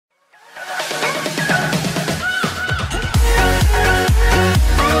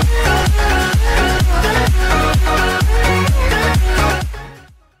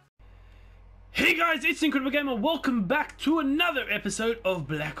it's IncrediibleGamer. Welcome back to another episode of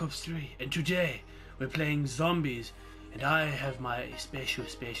Black Ops 3. And today, we're playing zombies. And I have my special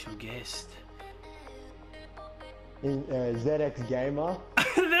guest. ZXGamer.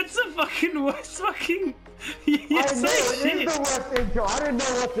 That's the fucking worst fucking... Yes, I know, it is the worst intro. I didn't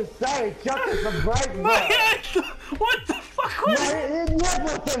know what to say. Chuck is a great word. What the fuck was it?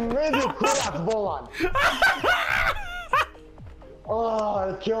 It's a really cool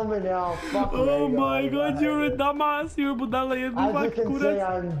Oh, kill me now. Fuck Oh me, my guys. god, you're a dumbass. You're a budala. As you can see,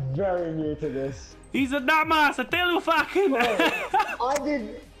 I'm very new to this. He's a dumbass. I tell you fucking.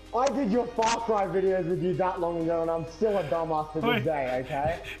 I did your Far Cry videos with you that long ago, and I'm still a dumbass to this day,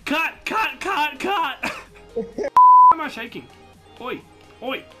 okay? Cut! Am I shaking? Oi!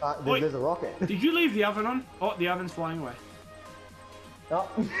 There's a rocket. Did you leave the oven on? Oh, the oven's flying away. Oh.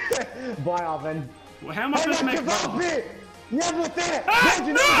 Bye, oven. Well, how am I supposed to make it? Yeah, what's that?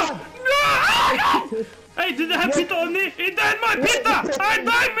 No! Hey, did they have pizza on there? It died my pizza! I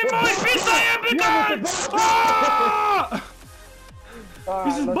died with my pizza,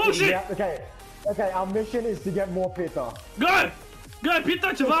 This is bullshit! Okay, our mission is to get more pizza. Go! Go, pizza,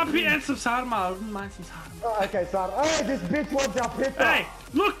 chavapi, and some sarma. I wouldn't mind some sarma. Oh, okay, sarma. Oh, this bitch wants our pizza! Hey,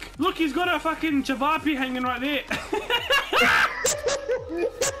 look, he's got a fucking chavapi hanging right there.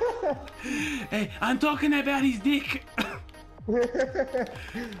 Hey, I'm talking about his dick.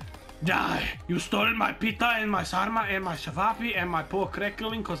 Die! You stole my pita and my sarma and my shavapi and my pork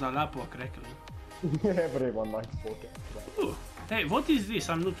crackling because I love pork crackling. Everyone likes pork crackling. Ooh. Hey, what is this?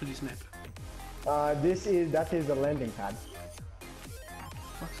 I'm new to this map. That is a landing pad.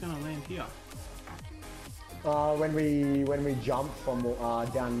 What's gonna land here? When we jump from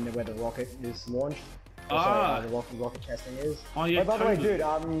down where the rocket is launched. The rocket testing is. Oh yeah. Oh, by the way, dude,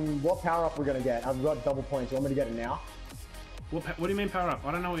 what power up we're gonna get? I've got double points. You want me to get it now? What do you mean power up?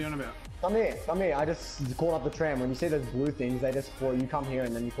 I don't know what you're on about. Come here. I just call up the tram. When you see those blue things, they just you come here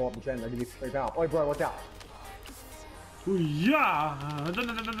and then you call up the tram. They'll give you free power up. Oi, bro, watch out. Ooh, yeah.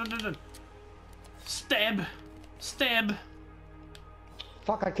 Stab.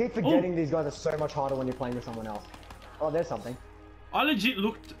 Fuck! I keep forgetting these guys are so much harder when you're playing with someone else. Oh, there's something. I legit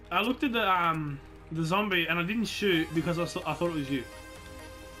looked. I looked at the zombie and I didn't shoot because I thought it was you.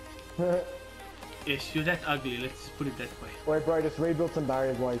 Yes, you're that ugly, let's just put it that way. Wait, bro, just rebuild some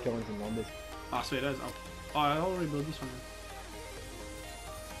barriers while you're killing some zombies. Oh, sweet, I'll rebuild this one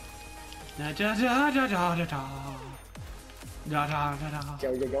then. Shall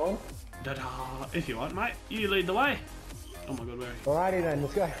we get going? If you want, mate. You lead the way. Oh my god, where are you? Alrighty then,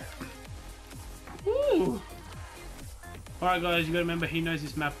 let's go. Woo! Alright guys, you gotta remember he knows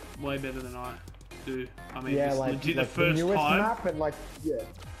this map way better than I do. I mean, yeah, it's legit the first newest time. Map and like, yeah.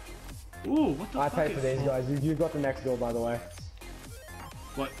 Ooh, what the fuck? I pay for these guys. You got the next door, by the way.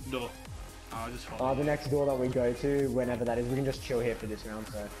 What door? Oh, just follow. The next door that we go to, whenever that is, we can just chill here for this round.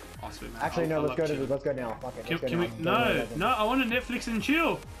 So. Oh, sweet, man. Actually, no. Let's go now. Fuck it. Can we? No. I want to Netflix and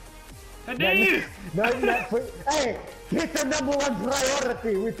chill. How dare you? No Netflix. Hey, pizza #1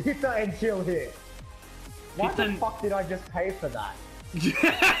 priority. We pizza and chill here. Why the fuck did I just pay for that?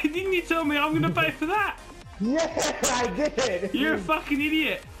 Didn't you tell me I'm gonna pay for that? Yeah, I did. You're a fucking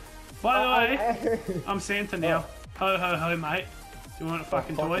idiot. By the way, I'm Santa now. Ho ho ho, mate. Do you want a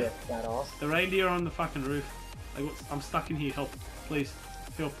fucking toy? The reindeer on the fucking roof. I'm stuck in here. Help, please.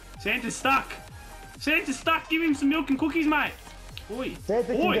 Help. Santa's stuck. Santa's stuck. Give him some milk and cookies, mate. Oi.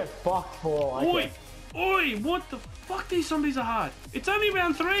 Santa can get fucked for like Oi. Oi. What the fuck? These zombies are hard. It's only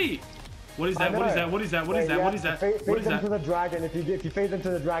round 3. What is that? What is that? What is that? What is that? What is that? Feed them to the dragon. If you feed them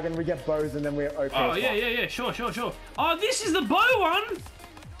to the dragon, we get bows and then we're okay. Oh yeah. Sure. Oh, this is the bow one.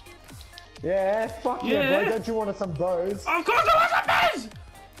 Yeah, fuck yeah, bro. Don't you want some bows? Of course I want some bows!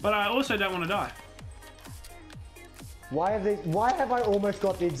 But I also don't want to die. Why have I almost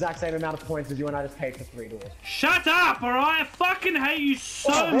got the exact same amount of points as you and I just paid for 3 doors? Shut up, alright? I fucking hate you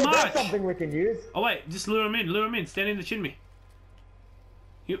so much! That's something we can use. Oh wait, just lure him in. Stand in the chin me.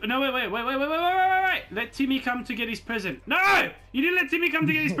 No, wait. Let Timmy come to get his present. No! You didn't let Timmy come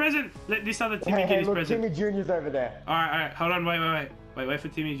to get his present! Let this other Timmy get his present. Timmy Jr.'s over there. Alright, hold on, wait for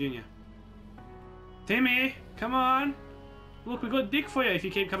Timmy Jr. Timmy, come on. Look, we got dick for you if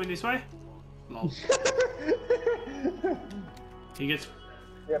you keep coming this way. Lol. He gets...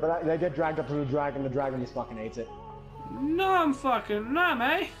 Yeah, but they get dragged up to the dragon just fucking eats it. No,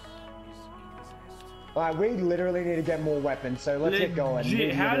 mate. Alright, we literally need to get more weapons, so let's get going.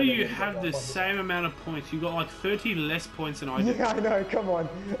 How do you have the same amount of points? You got like 30 less points than I do. Yeah, I know, come on.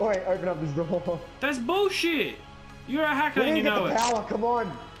 Wait, open up this door. That's bullshit. You're a hacker and you know it. Power, come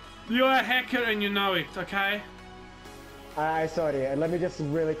on. You're a hacker and you know it, okay? Sorry, let me just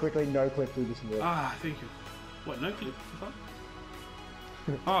really quickly no-clip through this wall. Ah, thank you. What, no clip? What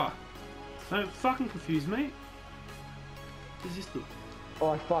the fuck? Oh. Don't fucking confuse me. What does this do?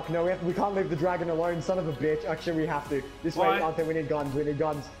 Oh fuck, no, we can't leave the dragon alone, son of a bitch. Actually, we have to. This way, Arthur, we need guns,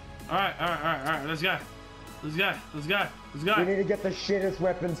 Alright, let's go. Let's go. We need to get the shittest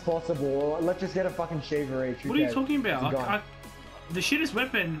weapons possible. Let's just get a fucking shaver each. What are you talking about? The shittest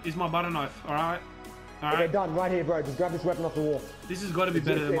weapon is my butter knife, alright? Okay, done, right here, bro. Just grab this weapon off the wall. This has got to be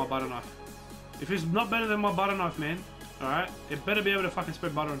better than my butter knife. If it's not better than my butter knife, man, alright, it better be able to fucking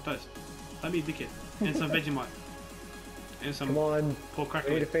spread butter on toast. Don't be a dickhead. And some Vegemite. And some pork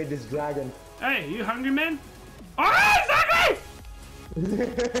crackling. We need to feed this dragon. Hey, you hungry, man? Oh, he's hungry!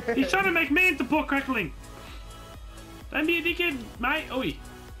 He's trying to make me into pork crackling. Don't be a dickhead, mate. Oi.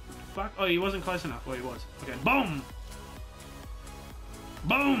 Fuck. Oh, he wasn't close enough. Oh, he was. Okay, boom!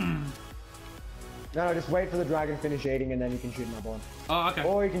 Boom! No, just wait for the dragon to finish eating and then you can shoot another one. Oh, okay.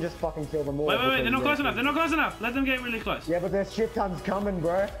 Or you can just fucking kill them all. Wait, they're not close enough. They're not close enough. Let them get really close. Yeah, but there's shit tons coming,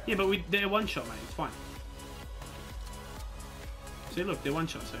 bro. Yeah, but they're one shot, mate. It's fine. See, look, they're one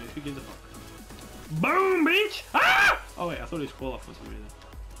shot, so who gives a fuck? Boom, bitch! Ah! Oh, wait, I thought he was call off for some reason.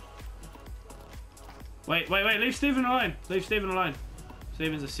 Wait, leave Steven alone. Leave Steven alone.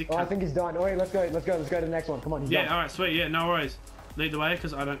 Steven's a sick cunt. I think he's done. Wait, let's go to the next one. Come on, he's done. Yeah, alright, sweet. Yeah, no worries. Lead the way,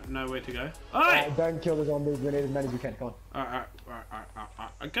 because I don't know where to go. Alright! Don't kill the zombies. We need as many as we can. Come on. Alright. Go.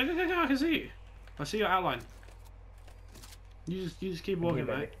 I can see you. I see your outline. You just keep walking,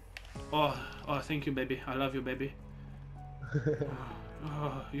 mate. Oh, thank you, baby. I love you, baby.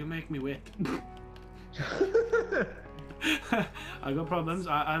 Oh, you make me wet. I got problems.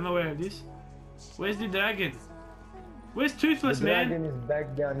 I'm aware of this. Where's the dragon? Where's Toothless, man? The dragon is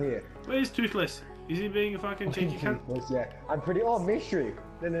back down here. Where's Toothless? Is he being a fucking cheeky cunt? Yeah, I'm pretty. Oh, mystery.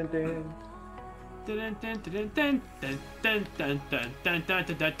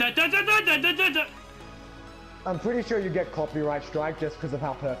 I'm pretty sure you get copyright strike just because of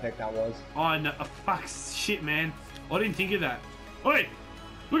how perfect that was. Oh no! Oh, fuck shit, man! I didn't think of that. Oi!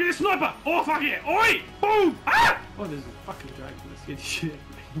 Look at this sniper! Oh fuck yeah! Oi! Boom! Ah! Oh, there's a fucking dragon. Let's get this shit out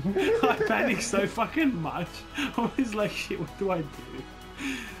of me. I panic so fucking much. I was like, shit, what do I do?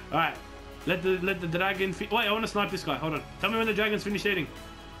 Alright. Let the dragon wait, I want to snipe this guy. Hold on. Tell me when the dragon's finished eating.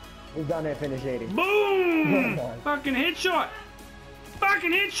 He's done there, finished eating. Boom! Fucking headshot!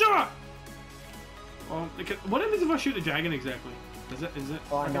 Fucking headshot! Oh, what happens if I shoot the dragon exactly? Is it?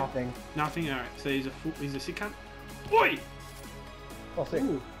 Oh, okay. Nothing. Nothing. Alright. So he's a sick cunt. Oi! Oh, sick.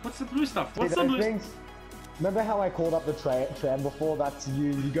 Ooh, what's the blue stuff? What's the blue stuff? Remember how I called up the tram before? That's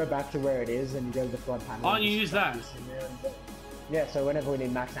you go back to where it is and you go to the front panel. Oh, and you use that? Yeah, so whenever we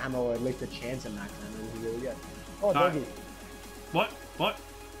need max ammo or at least a chance of max ammo, this is really good. Oh, doggy. What?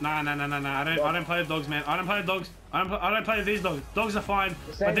 Nah. I don't play with dogs, man. I don't play with dogs. I don't play with these dogs. Dogs are fine.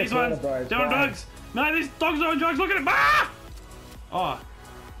 But these ones, they're on drugs. No, these dogs are on drugs. Look at it. Ah! Oh.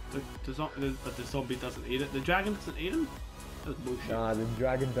 The zombie doesn't eat it. The dragon doesn't eat him? That's bullshit. Nah, the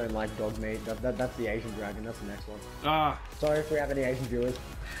dragons don't like dog meat. That's the Asian dragon. That's the next one. Ah. Sorry if we have any Asian viewers.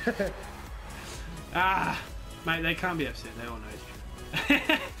 Mate, they can't be upset. They all know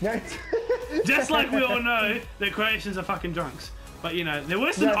it's true. Just like we all know that Croatians are fucking drunks. But you know, they're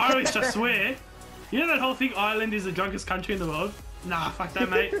worse than Irish, I swear. You know that whole thing, Ireland is the drunkest country in the world? Nah, fuck that,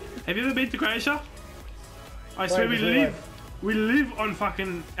 mate. Have you ever been to Croatia? I swear we live on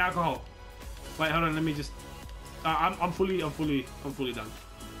fucking alcohol. Wait, hold on, let me just... I'm fully done.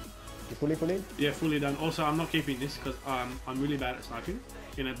 You fully? Yeah, fully done. Also, I'm not keeping this because I'm really bad at sniping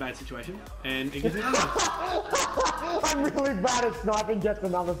in a bad situation, and it gives me. I'm really bad at sniping. Gets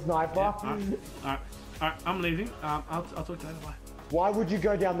another sniper. Yeah, alright. I'm leaving. I'll talk to you later. Bye. Why would you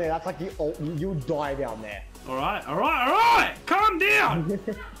go down there? That's like you'll die down there. All right. Calm down.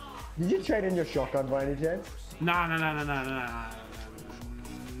 Did you trade in your shotgun by any chance? No. I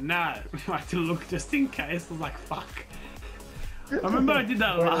had to look just in case. I was like, fuck. I remember I did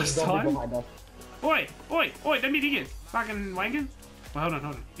that last time. Oi, let me dig in. Fucking wankers. Well, hold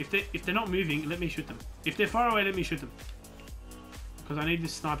on. If they're not moving, let me shoot them. If they're far away, let me shoot them. Because I need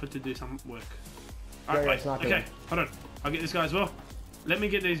this sniper to do some work. Alright, wait. Okay, hold on. I'll get this guy as well. Let me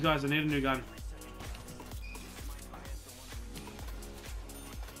get these guys. I need a new gun.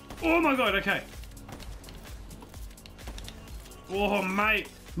 Oh my god, okay. Oh, mate.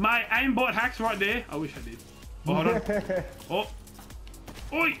 My aimbot hacks right there. I wish I did. Oh, hold on. Oh.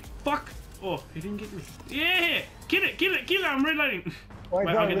 Oi, fuck. Oh, he didn't get me. Yeah. Kill it. I'm reloading. Wait,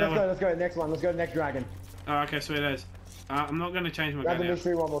 let's go. Next one. Let's go to the next dragon. Oh, okay, sweet as. I'm not going to change my gun. Grab the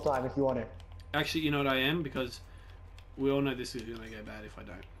mystery one more time if you want to. Actually, you know what I am? Because we all know this is going to go bad if I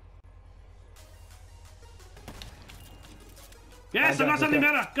don't. Yes, I got something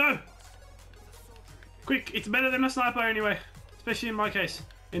better. Go. Quick, it's better than a sniper anyway. Especially in my case.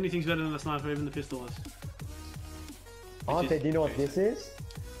 Anything's better than a sniper, even the pistol is. Auntie, do you know what this is?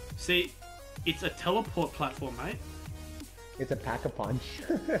 See, it's a teleport platform, mate. It's a pack-a-punch.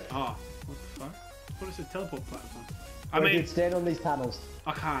 Oh, what the fuck? What is a teleport platform? I mean, stand on these panels.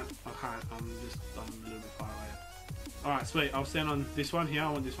 I can't. I'm a little bit far away. Alright, sweet. I'll stand on this one here. I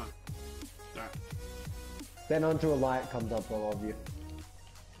want this one. Alright. Stand onto a light comes up all of you.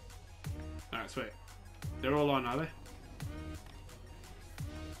 Alright, sweet. They're all on, are they?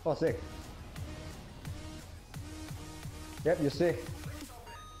 Oh, sick. Yep, you're sick.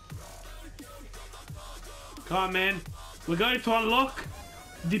 Come on, man. We're going to unlock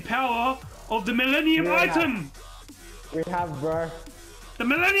the power of the Millennium Item! We have, bro. The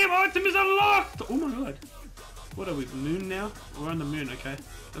Millennium Item is unlocked! Oh my god. What are we, moon now? We're on the moon, okay.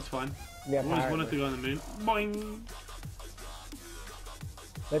 That's fine. Yeah, I've always wanted to go on the moon. Boing!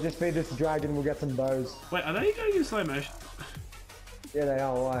 Let's just feed this dragon, we'll get some bows. Wait, are they going in slow motion? Yeah, they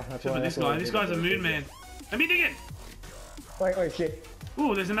are, why? Except for this guy. This guy's a moon man. Let me dig it! Wait, shit.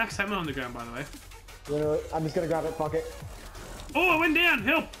 Oh, there's a max hammer on the ground, by the way. I'm just gonna grab it, fuck it. Oh, I went down!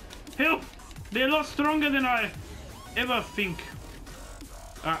 Help! Help! They're a lot stronger than I ever think.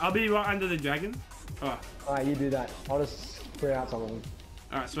 Alright, I'll be right under the dragon. Alright, you do that. I'll just clear out some of them.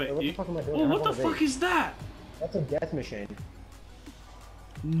 Alright, sweet. Hey, what the fuck am I doing? Oh, what the fuck is that? That's a death machine.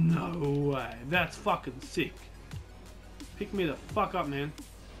 No way. That's fucking sick. Pick me the fuck up, man.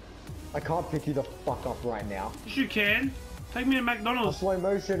 I can't pick you the fuck up right now. Yes, you can. Take me to McDonald's. Slow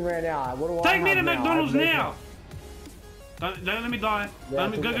motion ran out. What do I Take me to now? McDonald's now. Don't let me die. Yeah,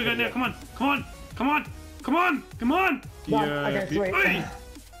 Go now. Come on. Come on. Come on. Come on. Come on. No, Yeah. okay, sweet. Oi.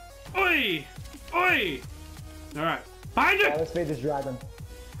 Oi. Oi. Alright. Behind you. Let's feed this dragon.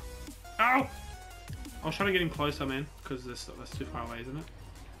 Ow. I was trying to get him closer, man, because that's too far away, isn't it?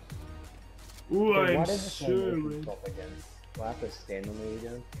 Ooh, Wait, I'm why does so the slow motion stop again? Do I have to stand on me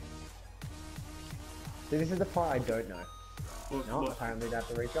again? See, this is the part I don't know. No, apparently they have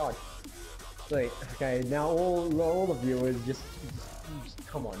to recharge. Sweet. Okay, now all the viewers just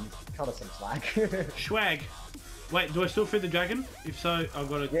come on, cut us some slack. Swag. Wait, do I still feed the dragon? If so, I've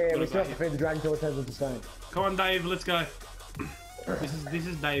got to. Yeah, we still have to feed the dragon till it turns into stone. Come on, Dave, let's go. This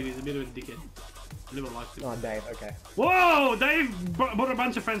is Dave. He's a bit of a dickhead. I never liked him. Oh, Dave. Okay. Whoa, Dave brought a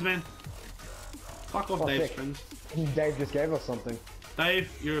bunch of friends, man. Fuck off, Dave's sick. friends. Dave just gave us something.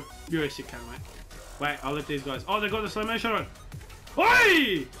 Dave, you're a sick cat, mate. Wait, I'll let these guys. Oh, they got the slow motion on.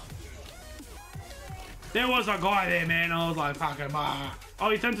 Oi! There was a guy there, man. I was like, fucking bah. Oh,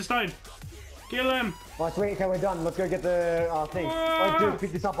 he turned to stone. Kill him. Oh, sweet. Okay, we're done. Let's go get the thing. Wait, dude,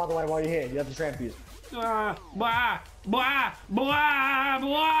 pick this up, by the way, while you're here. You have the shrimp fuse. Blah, blah, blah, blah, blah,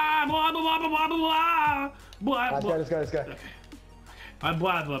 blah, blah, blah, blah, blah. Let's go. Okay. I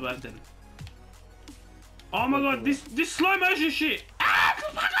blah, blah, blah, then. Oh my god, this slow motion shit. Ah,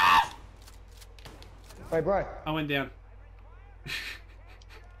 fuck off! Wait, bro. I went down.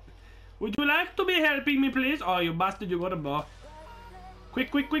 Would you like to be helping me, please? Oh, you bastard, you got a bar.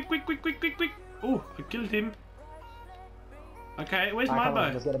 Quick. Oh, I killed him. Okay, where's my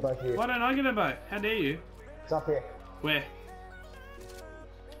bow? Let's get a bow here. Why don't I get a bow? How dare you? It's up here. Where?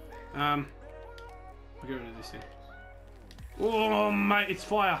 I'll get rid of this thing. Oh, mate, it's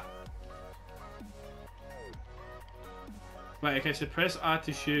fire. Wait, okay, so press R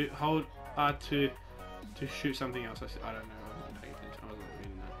to shoot, hold R to shoot something else. I don't know. I wasn't paying attention. I wasn't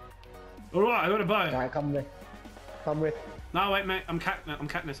reading that. Alright, I got a bow. Alright, come with. No, wait, mate. I'm Katniss.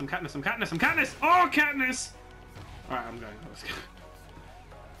 Oh, Katniss! Alright, I'm going. Let's go.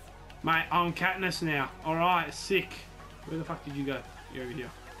 Mate, I'm Katniss now. Alright, sick. Where the fuck did you go? You're over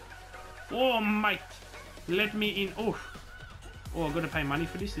here. Oh, mate. Let me in. Oh, I've got to pay money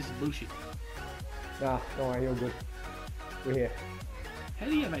for this? This is bullshit. Nah, don't worry, you're good. We're here. How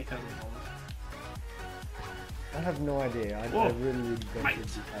do you make $1,000? I have no idea. I really don't think mate. you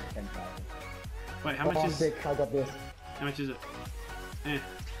have 10,000. Wait, how much is... Sick, I got this. How much is it? Eh.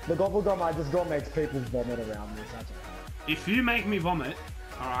 The gobble gum I just got makes people vomit around this. That's okay. If you make me vomit,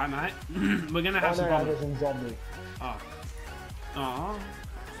 alright, mate, we're gonna have some vomit. There's some zombie. Oh.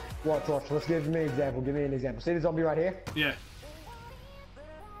 Watch. Let's give me an example. Give me an example. See the zombie right here? Yeah.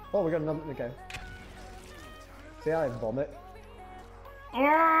 Oh, we got another. Okay. See how they vomit?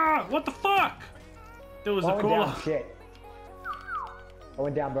 Oh, what the fuck? There was a crawler. Down, shit. I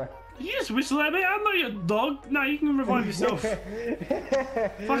went down, bro. Did you just whistle at me? I'm not your dog. No, you can revive yourself.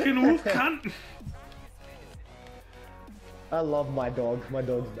 Fucking wolf cunt. I love my dog. My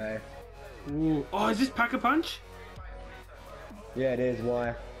dog's there. Ooh. Oh, is this Pack-a-Punch? Yeah, it is.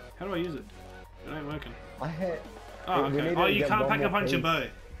 Why? How do I use it? It ain't working. Oh, okay. Oh, you can't pack a punch a bow.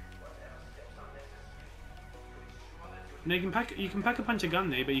 No, you can pack a punch a gun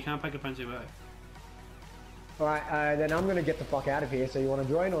there, but you can't pack a punch a bow. Alright, then I'm gonna get the fuck out of here, so you wanna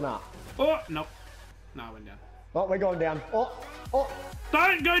join or not? Oh, nope. No, I went down. Oh, we're going down. Oh!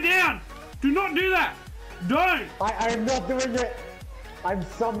 Don't go down! Do not do that! Don't! I am not doing it! I'm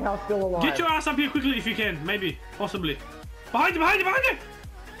somehow still alive. Get your ass up here quickly if you can, maybe, possibly. Behind you, behind you, behind you!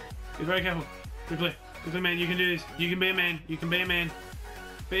 Be very careful. Quickly, man, you can do this. You can be a man, you can be a man.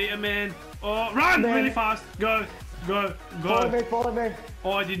 Be a man. Oh, run really fast. Go. Follow me.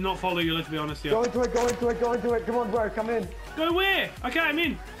 Oh, I did not follow you, let's be honest here. Go into it. Come on, bro, come in. Go where? Okay, I'm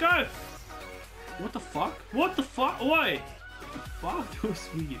in. Go. What the fuck? What the fuck? Why? What the fuck? That was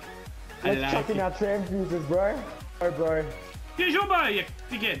weird. Let's chuck in our tram fuses, bro. Oh, bro. Here's your bow, you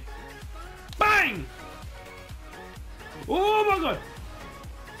dickhead. Bang! Oh my god.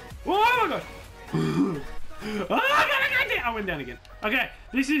 Oh my god. Oh my god, I went down again. Okay,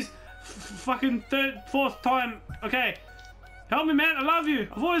 this is fucking fourth time. Okay, help me, man. I love you.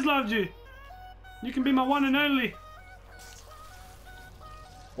 I've always loved you. You can be my one and only.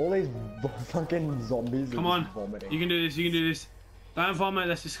 All these fucking zombies. Come on, vomiting. you can do this. You can do this. Don't vomit.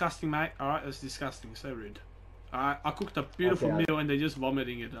 That's disgusting, mate. All right, that's disgusting. So rude. All right, I cooked a beautiful meal and they're just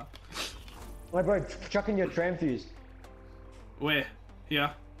vomiting it up. Wait, bro, chuck in your tram fuse. Where?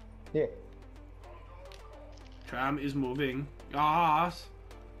 Here. Yeah. Tram is moving. Yes.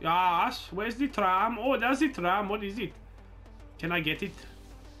 Yes. Where's the tram? Oh, that's the tram. What is it? Can I get it?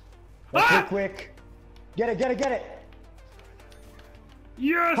 Quick. Get it.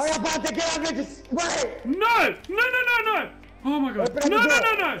 Yes. Hurry up, Arthur, get out of here, just wait. No. Oh my god. No.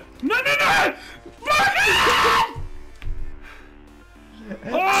 Fuck it!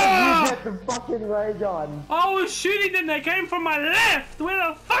 You get the fucking ray gun. I was shooting them. They came from my left. Where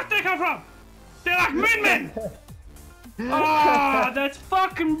the fuck they come from? They're like men. Oh, that's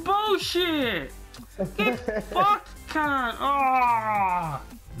fucking bullshit. Get fucked, cunt. Oh.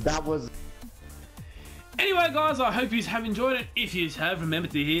 That was. Anyway, guys, I hope you have enjoyed it. If you have, remember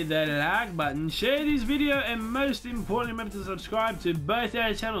to hit that like button, share this video, and most importantly, remember to subscribe to both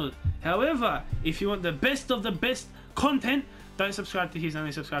our channels. However, if you want the best of the best content, don't subscribe to his,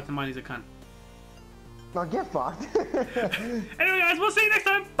 only subscribe to mine. He's a cunt. Now get fucked. Anyway, guys, we'll see you next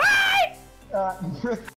time. Bye!